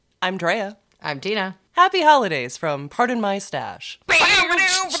I'm Drea. I'm Tina. Happy holidays from Pardon My Stash.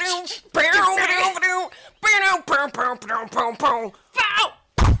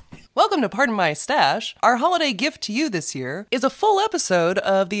 Welcome to Pardon My Stash. Our holiday gift to you this year is a full episode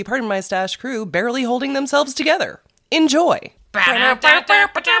of the Pardon My Stash crew barely holding themselves together. Enjoy.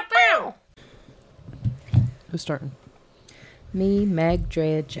 Who's starting? Me, Meg,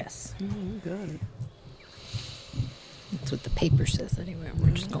 Drea, Jess. Good. That's what the paper says anyway. We're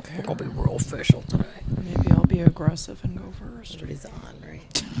gonna be real official today. Maybe I'll be aggressive and go first. Everybody's on,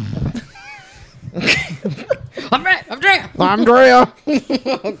 right? I'm right. I'm Drea. I'm Drea.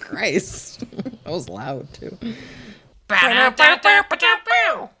 Oh, Christ. That was loud, too.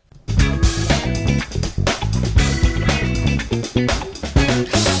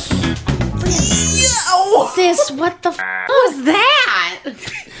 Sis, what the was that?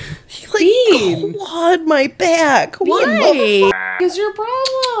 Clawed my back. Why? What is your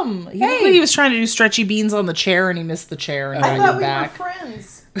problem? He looked like he was trying to do stretchy beans on the chair and he missed the chair and got your back.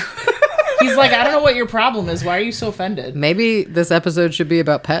 friends. He's like, I don't know what your problem is. Why are you so offended? Maybe this episode should be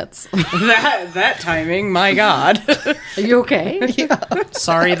about pets. that timing, my God. Are you okay?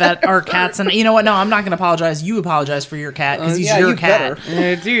 Sorry that our cats and you know what? No, I'm not going to apologize. You apologize for your cat because he's your cat.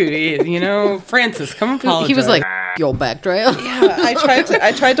 Dude, Francis, come apologize. He was like, "Yo, back, Drea." Yeah,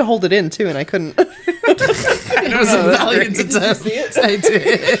 I tried to hold it in too, and I couldn't. It was a valiant attempt. I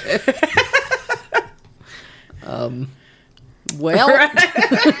did. Well,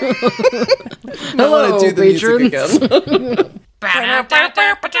 Hello, do the music again.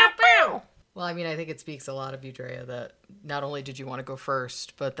 Well, I mean, I think it speaks a lot of you, Drea, that not only did you want to go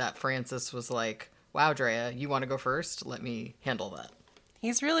first, but that Francis was like, "Wow, Drea, you want to go first? Let me handle that."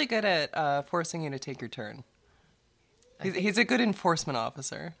 He's really good at forcing you to take your turn. He's a good enforcement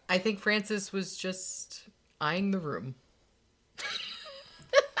officer. I think Francis was just eyeing the room.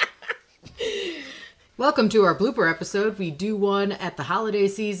 Welcome to our blooper episode. We do one at the holiday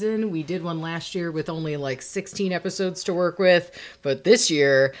season. We did one last year with only like 16 episodes to work with. But this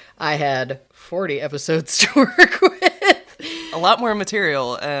year, I had 40 episodes to work with. A lot more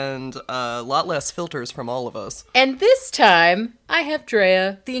material and a lot less filters from all of us. And this time, I have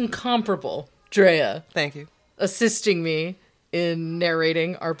Drea, the incomparable Drea, Thank you. assisting me in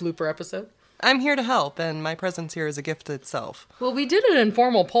narrating our blooper episode. I'm here to help, and my presence here is a gift itself. Well, we did an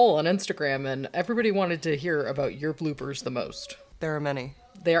informal poll on Instagram, and everybody wanted to hear about your bloopers the most. There are many.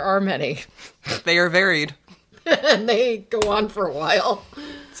 There are many. They are varied. And they go on for a while.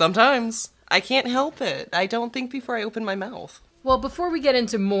 Sometimes. I can't help it. I don't think before I open my mouth. Well, before we get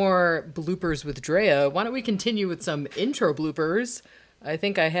into more bloopers with Drea, why don't we continue with some intro bloopers? I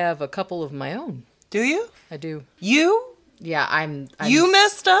think I have a couple of my own. Do you? I do. You? Yeah, I'm You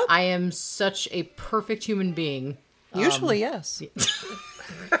messed up? I am such a perfect human being. Usually, yes.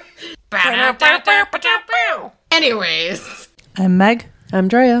 Anyways. I'm Meg. I'm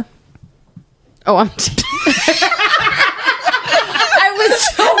Drea. Oh, I was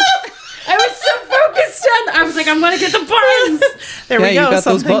so focused on. I was like, I'm gonna get the buttons. There we Yeah, go. you got those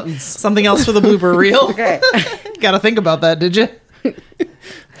Something- buttons. Something else for the blooper reel. Okay. Got to think about that, did you?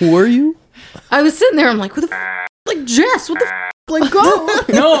 Who are you? I was sitting there. I'm like, who the like Jess? What the like go?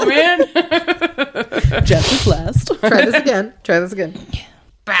 No, man. Jess is last. Try this again.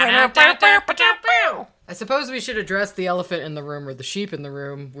 I suppose we should address the elephant in the room or the sheep in the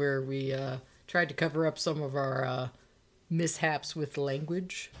room where we tried to cover up some of our mishaps with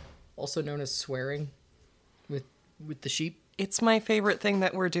language, also known as swearing with the sheep. It's my favorite thing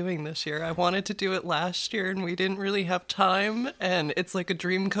that we're doing this year. I wanted to do it last year, and we didn't really have time, and it's like a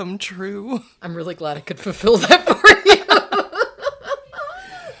dream come true. I'm really glad I could fulfill that for you.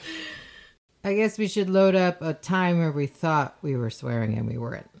 I guess we should load up a time where we thought we were swearing and we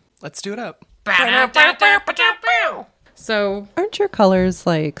weren't. Let's do it up. So, Aren't your colors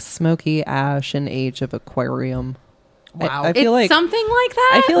like smoky ash and Age of Aquarium? Wow. I feel like something like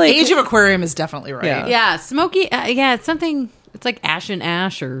that? I feel like Age of Aquarium is definitely right. Yeah. Yeah, smoky. Yeah, it's something. It's like ash and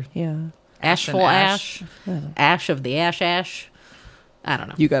ash or yeah. ashful ash. ash. Ash of the ash. I don't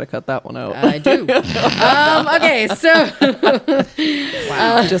know. You got to cut that one out. I do. Okay, so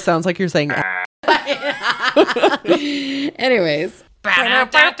It just sounds like you're saying. anyways,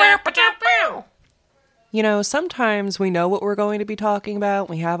 You know, sometimes we know what we're going to be talking about.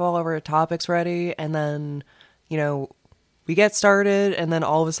 We have all of our topics ready, and then, you know, we get started, and then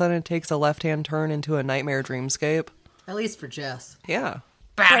all of a sudden it takes a left-hand turn into a nightmare dreamscape. at least for Jess. Yeah.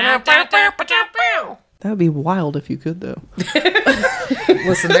 That would be wild if you could, though.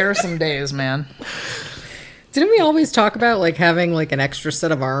 Listen, there are some days, man. Didn't we always talk about like having like an extra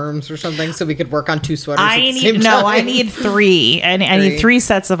set of arms or something so we could work on 2 sweaters at the same time? I need 3. I need 3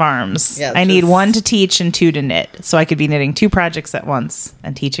 sets of arms. Yeah, I need just- 1 to teach and 2 to knit, so I could be knitting 2 projects at once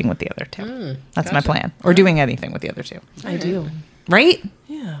and teaching with the other 2. That's my plan. Or doing anything with the other 2. I do. Right?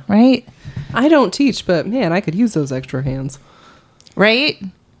 Yeah. Right? I don't teach, but man, I could use those extra hands. Right?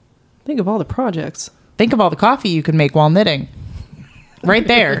 Think of all the projects. Think of all the coffee you can make while knitting. Right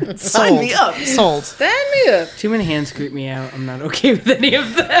there. Sold. me up. Sold. Stand me up. Too many hands creep me out. I'm not okay with any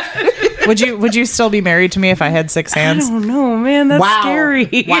of that. Would you still be married to me if I had 6 I hands? don't know, man. That's Wow.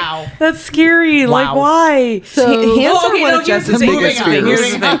 scary. Wow. That's scary. Wow. Like, why? So hands are one of here's Jess's the thing, biggest here's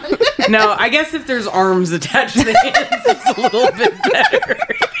the fears. thing. No, I guess if there's arms attached to the hands, it's a little bit better.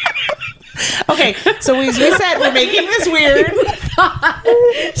 Okay, so we said we're making this weird.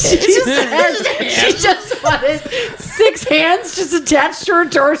 She just wanted 6 hands just attached to her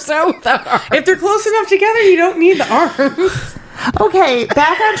torso without arms. If they're close enough together, you don't need the arms. Okay,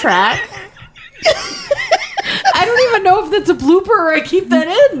 back on track. I don't even know if that's a blooper or I keep that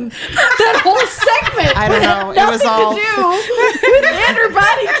in. That whole segment. I don't know. It Nothing was all. to do with hand or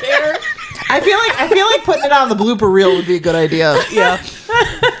body care. I feel like putting it on the blooper reel would be a good idea. Yeah.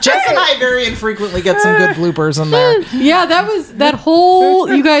 Jess and I very infrequently get some good bloopers in there. Yeah, that whole.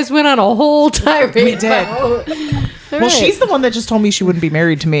 You guys went on a whole tirade. We did. Well, she's the one that just told me she wouldn't be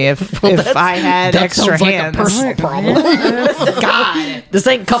married to me if I had extra hands. Like a personal problem. God, this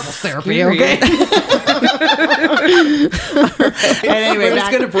ain't couples therapy, okay? And anyway, We're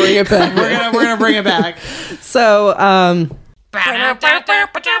just gonna bring it back. we're gonna bring it back. So,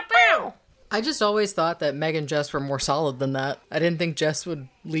 I just always thought that Meg and Jess were more solid than that. I didn't think Jess would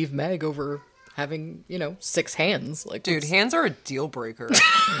leave Meg over having 6 hands. Like, Dude, hands are a deal breaker.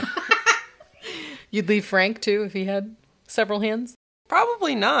 you'd leave Frank too if he had several hands.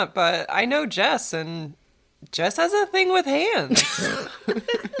 Probably not, but I know Jess, and Jess has a thing with hands.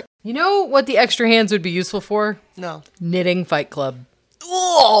 You know what the extra hands would be useful for? No. Knitting Fight Club.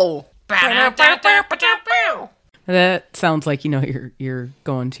 Whoa! That sounds like, you're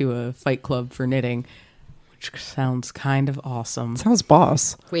going to a fight club for knitting, which sounds kind of awesome. sounds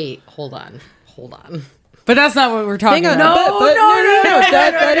boss. Wait, hold on. But that's not what we're talking Hang on, about. no.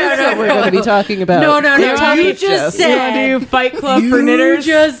 That is what we're going to be talking about. No, Good talk you with just Jess. said You want to do fight club you for knitters?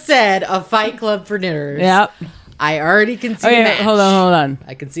 just said a Fight Club for knitters. Yep. I already can see the Okay, match. hold on.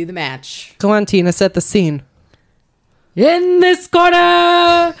 I can see the match. Go on, Tina, set the scene. In this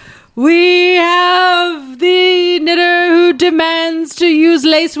corner, we have the knitter who demands to use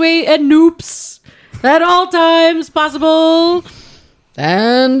lace weight and noops at all times possible.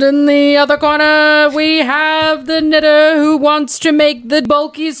 And in the other corner, we have the knitter who wants to make the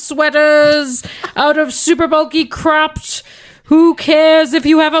bulky sweaters out of super bulky cropped. Who cares if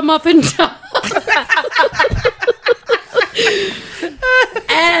you have a muffin top?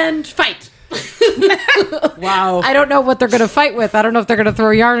 And fight. Wow. I don't know what they're going to fight with. I don't know if they're going to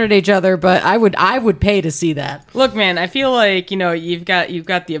throw yarn at each other, but I would pay to see that. Look, man, I feel like, you've got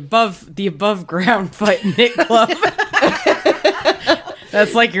the above ground fight knit club.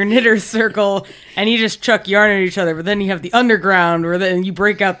 That's like your knitter circle, and you just chuck yarn at each other. But then you have the underground, where then you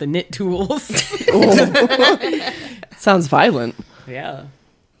break out the knit tools. Sounds violent. Yeah,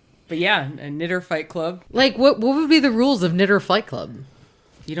 but yeah, a knitter fight club. Like, what would be the rules of Knitter Fight Club?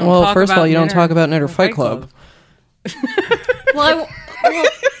 You don't. Well, talk first of about all, you don't knitter- talk about Knitter Fight Club. Well,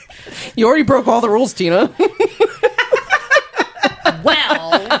 You already broke all the rules, Tina.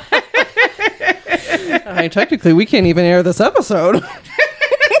 well, I mean, technically, we can't even air this episode.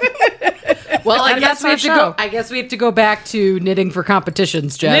 I guess that's we our have to go. show. I guess we have to go back to knitting for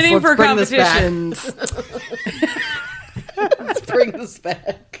competitions, Jeff. Knitting Let's for bring this back. competitions. Let's bring this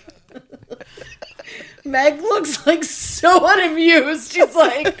back. Meg looks like so unamused. She's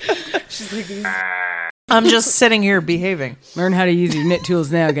like, I'm just sitting here behaving. Learn how to use your knit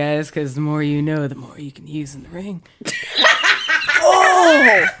tools now, guys, because the more you know, the more you can use in the ring.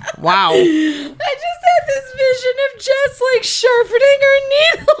 Wow. I just had this vision of Jess like sharpening her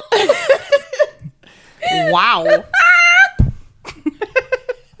needle. Wow.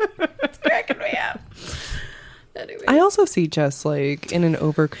 It's cracking me up. Anyway. I also see Jess like in an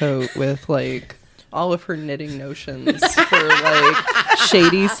overcoat with like all of her knitting notions for like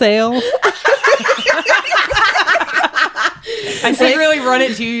shady sale. I see really run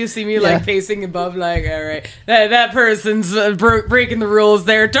it to you. You see me like pacing above, like, all right, that person's breaking the rules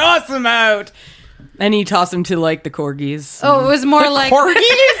there. Toss them out. And you toss them to like the corgis. Oh, it was more like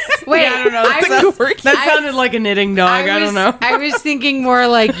Corgis? Wait, Yeah, I don't know. That sounded like a knitting dog. I don't know. I was thinking more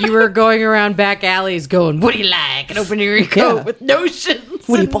like you were going around back alleys going, "What do you like?" and opening your coat with notions.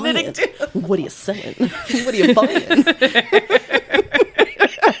 What are you buying? What are you selling? What are you buying?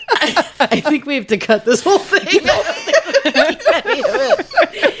 I think we have to cut this whole thing.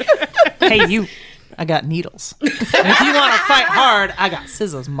 Hey, you. I got needles. And if you want to fight hard, I got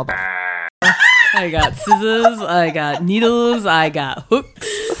scissors, mother. I got scissors, I got needles, I got hooks.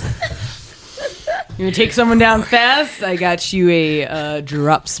 You want to take someone down fast? I got you a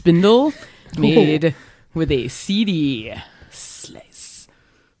drop spindle made with a CD slice.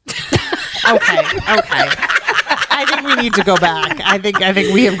 Okay. I think we need to go back. I think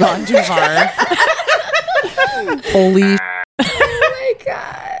we have gone too far. Holy.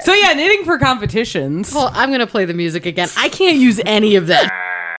 So yeah, knitting for competitions. Well, I'm going to play the music again. I can't use any of that.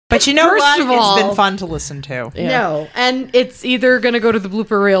 But you know First what? of all- It's been fun to listen to. No. And it's either going to go to the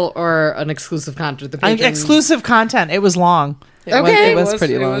blooper reel or an exclusive content. The patrons. Exclusive content. It was long. Okay. It was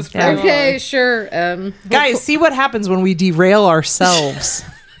pretty long. Okay, sure. Guys, see what happens when we derail ourselves.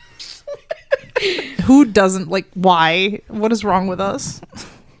 Who doesn't why? What is wrong with us?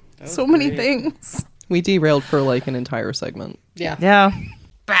 So many things. We derailed for like an entire segment. Yeah. Yeah.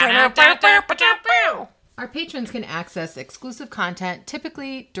 Our patrons can access exclusive content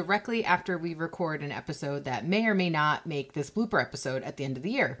typically directly after we record an episode that may or may not make this blooper episode at the end of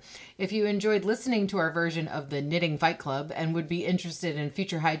the year. If you enjoyed listening to our version of the Knitting Fight Club and would be interested in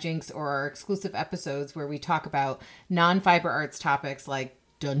future hijinks or our exclusive episodes where we talk about non-fiber arts topics like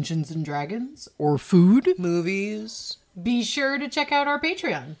Dungeons and Dragons or food, Movies. be sure to check out our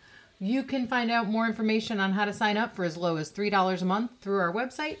Patreon. You can find out more information on how to sign up for as low as $3 a month through our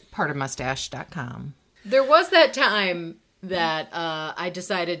website, partofmustache.com. There was that time that I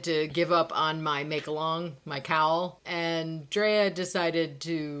decided to give up on my make-along, my cowl, and Drea decided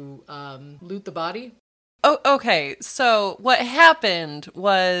to loot the body. Oh, okay. So what happened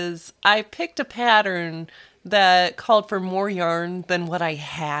was I picked a pattern that called for more yarn than what I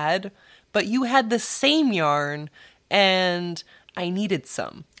had, but you had the same yarn, and I needed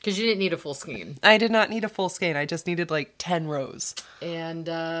some. Because you didn't need a full skein. I did not need a full skein. I just needed like 10 rows. And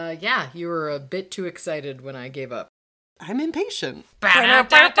yeah, you were a bit too excited when I gave up. I'm impatient.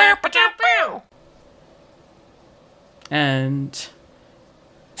 And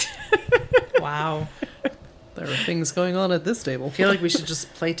Wow. There are things going on at this table. I feel like we should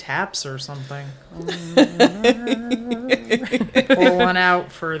just play taps or something. Pour one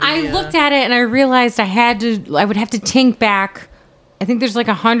out for the... I looked at it and I realized I would have to tink back. I think there's like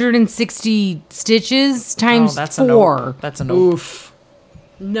 160 stitches times that's 4. That's a nope. Oof.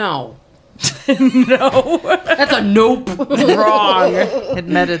 No. No. That's a nope. Wrong. It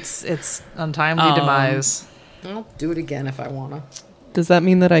met its untimely demise. I'll do it again if I want to. Does that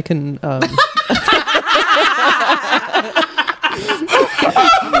mean that I can?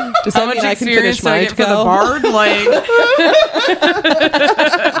 Does that mean I can finish my for the cowl? bard? Like,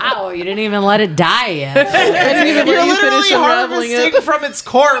 Wow, you didn't even let it die yet. I didn't even You're let you literally finish unraveling harvesting it. from its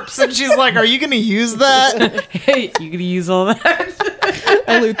corpse, and she's like, "Are you going to use that?" hey, you gonna use all that?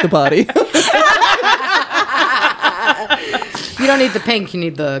 I loot the body. You don't need the pink, you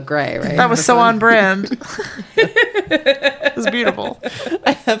need the gray, right? That was so on brand. It was beautiful.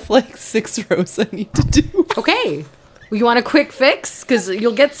 I have like 6 rows I need to do. Okay. Well, you want a quick fix? Because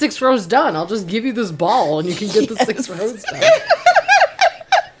you'll get 6 rows done. I'll just give you this ball and you can get the 6 rows done.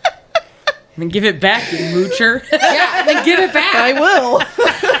 Then give it back, you moocher. Yeah, then give it back. I will.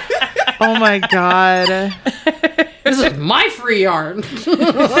 Oh my god. This is my free yarn.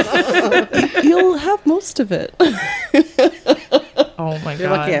 You'll have most of it. Oh my You're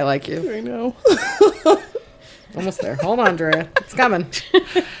god. lucky I like you. I know. Almost there. Hold on, Drea. It's coming.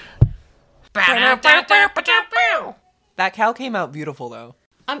 That cow came out beautiful though.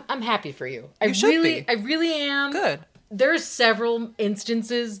 I'm happy for you. You should be. I really am. Good. There's several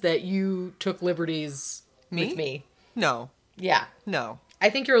instances that you took liberties with me. No. Yeah. No. I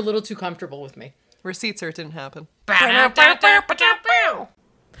think you're a little too comfortable with me. Receipts or it didn't happen. I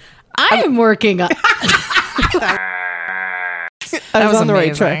am working on... I was was on the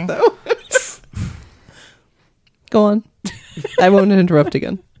right amazing. track though. Go on. I won't interrupt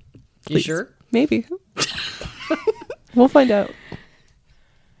again. You Please. sure? Maybe. We'll find out.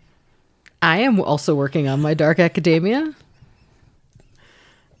 I am also working on my Dark Academia.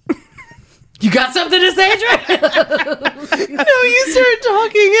 You got something to say, Dre? No, you started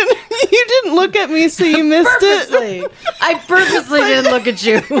talking and you didn't look at me, so you missed it. Purposely. I purposely didn't look at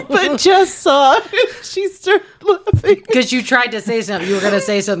you. But just saw it. She started laughing. Because you tried to say something. You were going to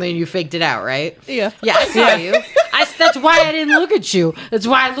say something and you faked it out, right? Yeah. Yeah, I saw you. That's why I didn't look at you. That's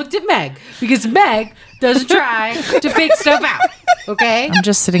why I looked at Meg. Because Meg doesn't try to fake stuff out. Okay? I'm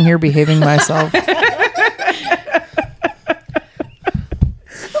just sitting here behaving myself.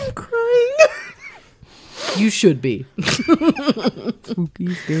 you should be.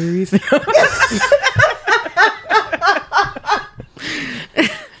 Spooky, scary.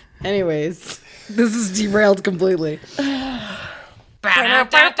 Anyways, this is derailed completely. That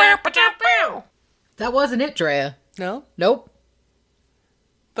wasn't it, Drea. No, Nope.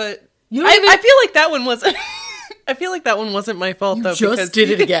 but You I don't even- feel like that one wasn't. I feel like that one wasn't my fault though. Just because did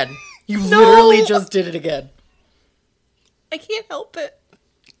it again. You literally just did it again. I can't help it.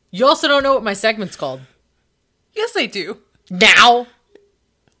 You also don't know what my segment's called. Yes, I do. Now.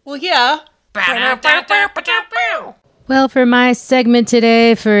 Well, yeah. Well, for my segment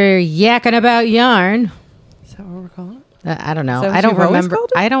today for Yakking About Yarn, Is that what we're calling it? I don't know. Is that what I don't you've always remember.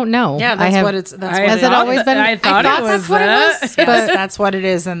 called it? I don't know. Yeah, I that's have, what it's. That's I what Has it always been? I thought it was that's what that. it was. Yes, But that's what it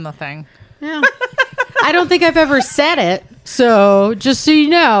is in the thing. yeah. I don't think I've ever said it. So just so you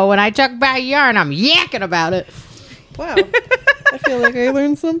know, when I talk about yarn, I'm yakking about it. Wow. I feel like I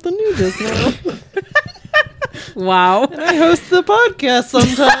learned something new just now. Wow. I host the podcast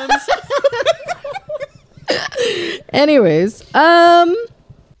sometimes. Anyways,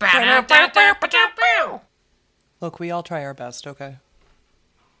 Look, we all try our best, okay?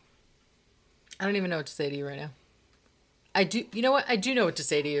 I don't even know what to say to you right now. I do. You know what? I do know what to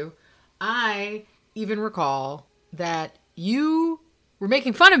say to you. I even recall that you were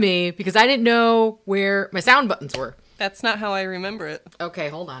making fun of me because I didn't know where my sound buttons were. That's not how I remember it. Okay,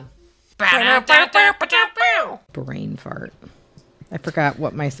 hold on. brain fart. I forgot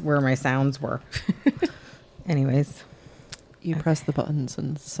where my sounds were. Anyways, You press the buttons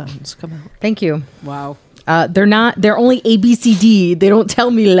and sounds come out. thank you. Wow. They're only ABCD. They don't tell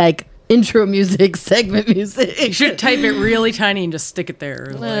me like intro music, segment music. You should type it really tiny and just stick it there.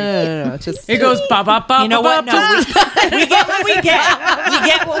 Like, No, just it goes ba ba ba. You know what? No, we get what we get. We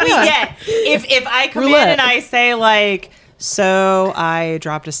get what we get. If I come Roulette. in and I say like, so I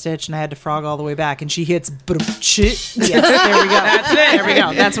dropped a stitch and I had to frog all the way back, and she hits shit. Yes, there we go. That's it. There we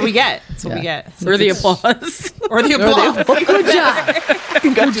go. That's what we get. That's what we get. Or the applause. Or the applause. Good job.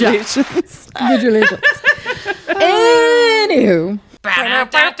 congratulations. Congratulations. Anywho,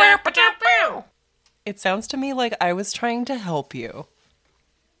 It sounds to me like I was trying to help you.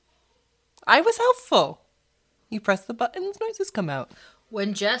 I was helpful. You press the buttons, noises come out.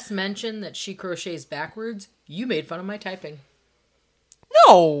 When Jess mentioned that she crochets backwards, you made fun of my typing.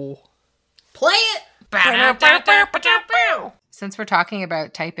 No. Play it! Since we're talking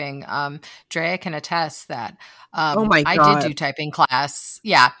about typing, Drea can attest that Oh my I God. did do typing class.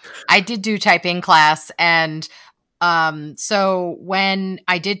 Yeah, I did do typing class. And so when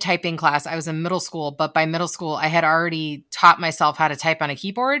I did typing class, I was in middle school. But by middle school, I had already taught myself how to type on a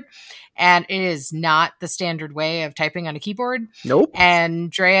keyboard. And it is not the standard way of typing on a keyboard. Nope. And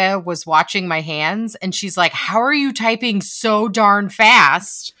Drea was watching my hands and she's like, how are you typing so darn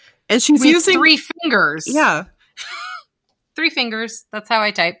fast And she's with using 3 fingers? Yeah. 3 fingers. That's how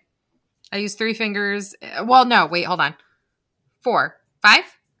I type. I use 3 fingers. Well, no, wait, hold on. 4, 5,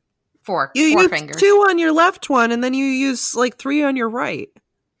 4. You 4 use fingers. 2 on your left one, and then you use like 3 on your right.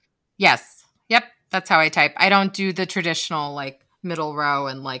 Yes. Yep. That's how I type. I don't do the traditional like middle row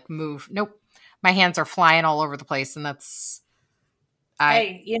and like move. Nope. My hands are flying all over the place, and that's.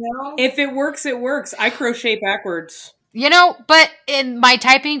 Hey, you know, If it works, it works. I crochet backwards. You know, but my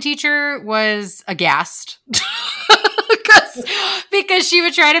typing teacher was aghast because she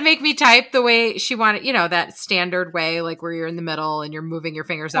would try to make me type the way she wanted, you know, that standard way, like where you're in the middle and you're moving your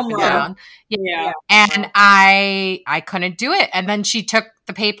fingers up and down. Yeah. And I couldn't do it. And then she took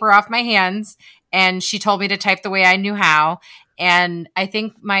the paper off my hands and she told me to type the way I knew how. And I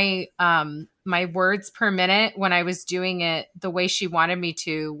think my words per minute when I was doing it the way she wanted me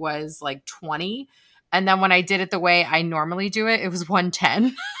to was like 20. And then when I did it the way I normally do it, it was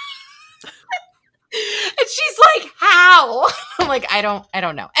 110. And she's like, how? I'm like, I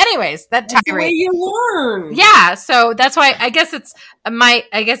don't know. Anyways, that That's the way tirade. you learn. Yeah. So that's why I guess it's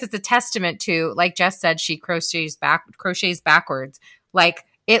a testament to, like Jess said, she crochets backwards. Like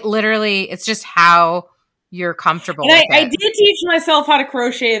it literally, it's just how you're comfortable And with I it. did teach myself how to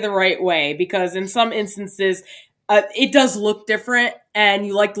crochet the right way because in some instances, it does look different and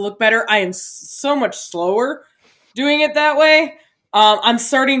you like to look better. I am so much slower doing it that way. I'm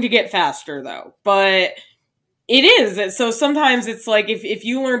starting to get faster though, but it is. So sometimes it's like if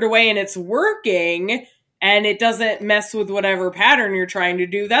you learned a way and it's working and it doesn't mess with whatever pattern you're trying to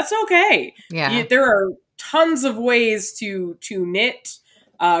do, that's okay. Yeah. There are tons of ways to knit,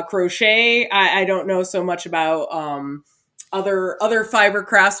 crochet. I don't know so much about other fiber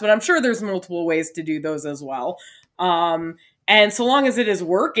crafts, but I'm sure there's multiple ways to do those as well. And so long as it is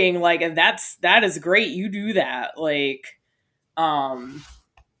working, like that is great. You do that. Like,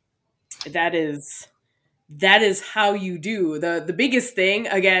 that is that is how you do. The biggest thing,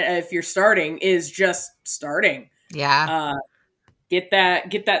 again, if you're starting, is just starting. Yeah. Get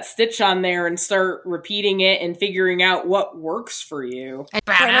that stitch on there and start repeating it and figuring out what works for you.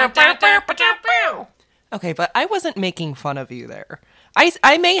 Okay, but I wasn't making fun of you there.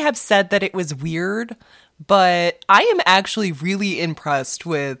 I may have said that it was weird, but I am actually really impressed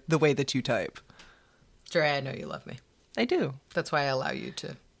with the way that you type. Dre, I know you love me. I do. That's why I allow you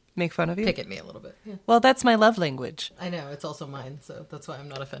to Make fun of you? pick at me a little bit. Yeah. Well, that's my love language. I know, it's also mine, so that's why I'm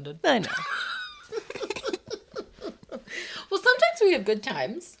not offended. I know. Well, sometimes we have good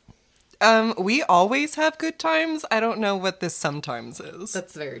times. We always have good times. I don't know what this sometimes is.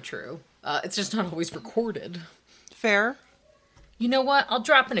 That's very true. It's just not always recorded. Fair. You know what? I'll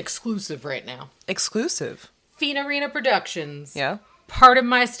drop an exclusive right now. Exclusive. Fiend Arena Productions. Yeah. Part of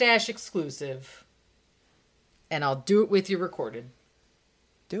my stash exclusive. And I'll do it with you recorded.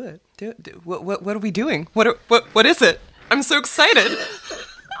 Do it. Do it. What are we doing? What is it? I'm so excited.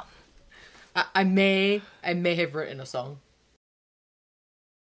 I may have written a song.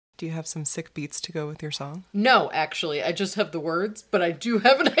 Do you have some sick beats to go with your song? No, actually, I just have the words, but I do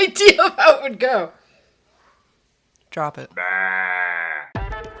have an idea of how it would go. Drop it.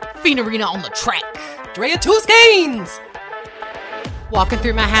 Fiend Arena on the track. Drea Tuscanes! Walking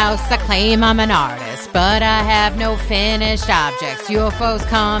through my house, I claim I'm an artist, but I have no finished objects. UFOs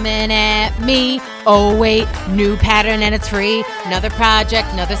coming at me. Oh wait, new pattern and it's free. Another project,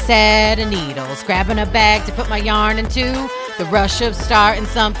 another set of needles. Grabbing a bag to put my yarn into. The rush of starting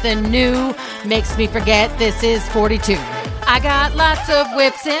something new makes me forget this is 42. I got lots of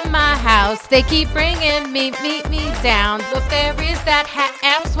whips in my house. They keep bringing me down. Look, there is that hat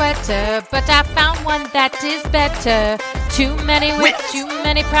and sweater, but I found one that is better. Too many whips, too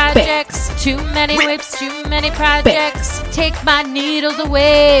many projects. Too many whips, too many projects. Take my needles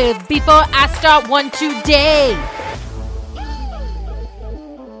away before I start one today.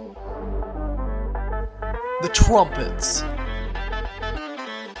 The trumpets.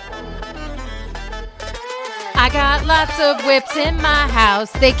 I got lots of whips in my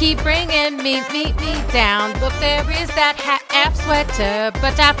house. They keep bringing me down. Look, there is that hat and sweater,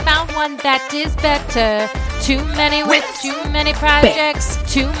 but I found one that is better. Too many whips, too many projects.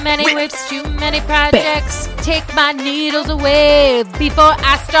 Too many whips, too many projects. Take my needles away before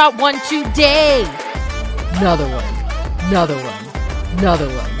I start one today. Another one. Another one. Another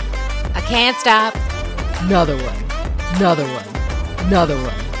one. I can't stop. Another one. Another one. Another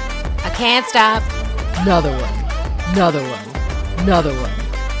one. I can't stop. Another one. Another one. Another one.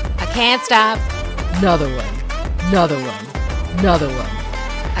 I can't stop. Another one. Another one. Another one.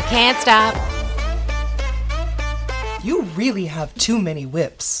 I can't stop. You really have too many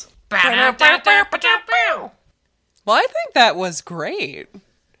whips. Well, I think that was great.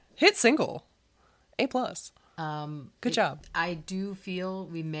 Hit single. A+. Good job. I do feel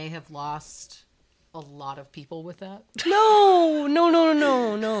we may have lost a lot of people with that. No.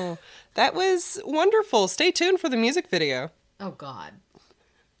 That was wonderful. Stay tuned for the music video. Oh, God.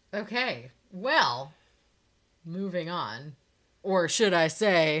 Okay. Well, moving on. Or should I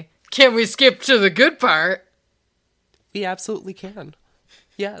say, can we skip to the good part? We absolutely can.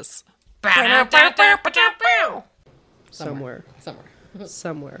 Yes. Somewhere.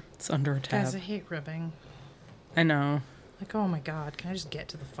 Somewhere. It's under a tab. Guys, I hate ribbing. I know. Like, oh my god, can I just get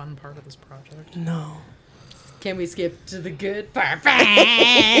to the fun part of this project? No. Can we skip to the good part? That's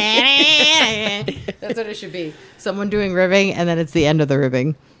what it should be. Someone doing ribbing, and then it's the end of the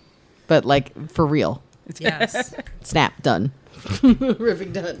ribbing. But, like, for real. Yes. Snap, done.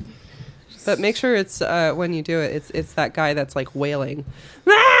 Ribbing done. But make sure it's when you do it, it's that guy that's like wailing.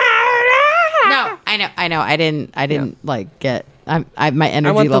 No, I know. I didn't like get. My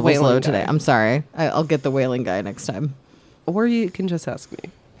energy want the level's wailing low guy. today. I'm sorry. I'll get the wailing guy next time. Or you can just ask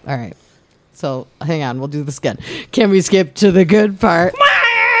me. All right. So hang on. We'll do this again. Can we skip to the good part?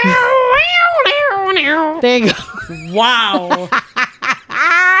 There you go. Wow.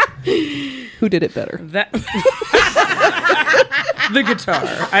 Who did it better? That the guitar.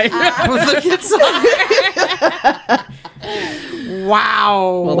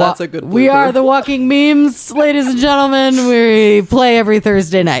 Wow. Well, that's a good We blooper. are the walking memes, ladies and gentlemen. We play every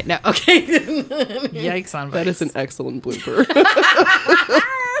Thursday night. No, okay. Yikes on That is an excellent blooper.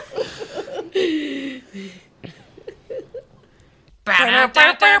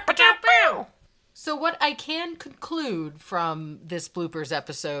 So what I can conclude from this bloopers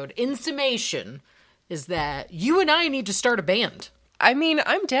episode, in summation, is that you and I need to start a band. I mean,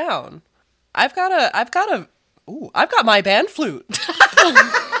 I'm down. I've got my band flute.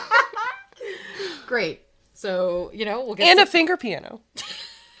 Great. So, we'll get And a finger piano.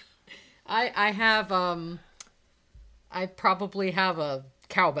 I have I probably have a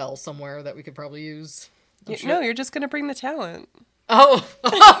cowbell somewhere that we could probably use. No, you're just gonna bring the talent. Oh,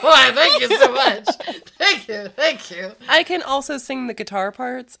 thank you so much. Thank you. I can also sing the guitar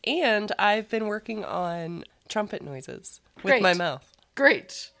parts, and I've been working on trumpet noises with Great. my mouth.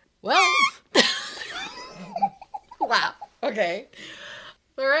 Great. Well, wow. Okay.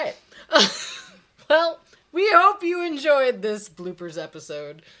 All right. Well, we hope you enjoyed this bloopers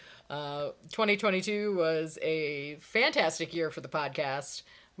episode. 2022 was a fantastic year for the podcast.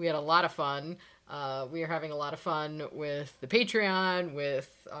 We had a lot of fun. We are having a lot of fun with the Patreon, with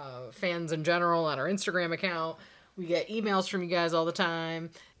fans in general on our Instagram account. We get emails from you guys all the time.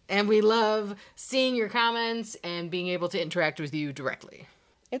 And we love seeing your comments and being able to interact with you directly.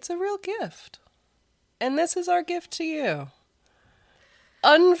 It's a real gift. And this is our gift to you.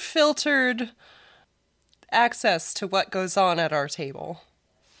 Unfiltered access to what goes on at our table.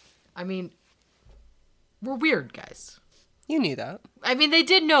 I mean, we're weird, guys. You knew that. I mean, they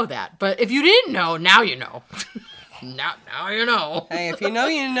did know that, but if you didn't know, now you know. now you know. Hey, if you know,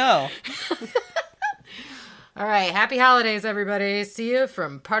 you know. All right, happy holidays, everybody. See you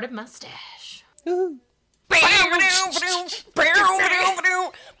from Part of Mustache.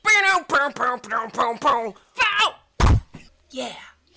 Yeah.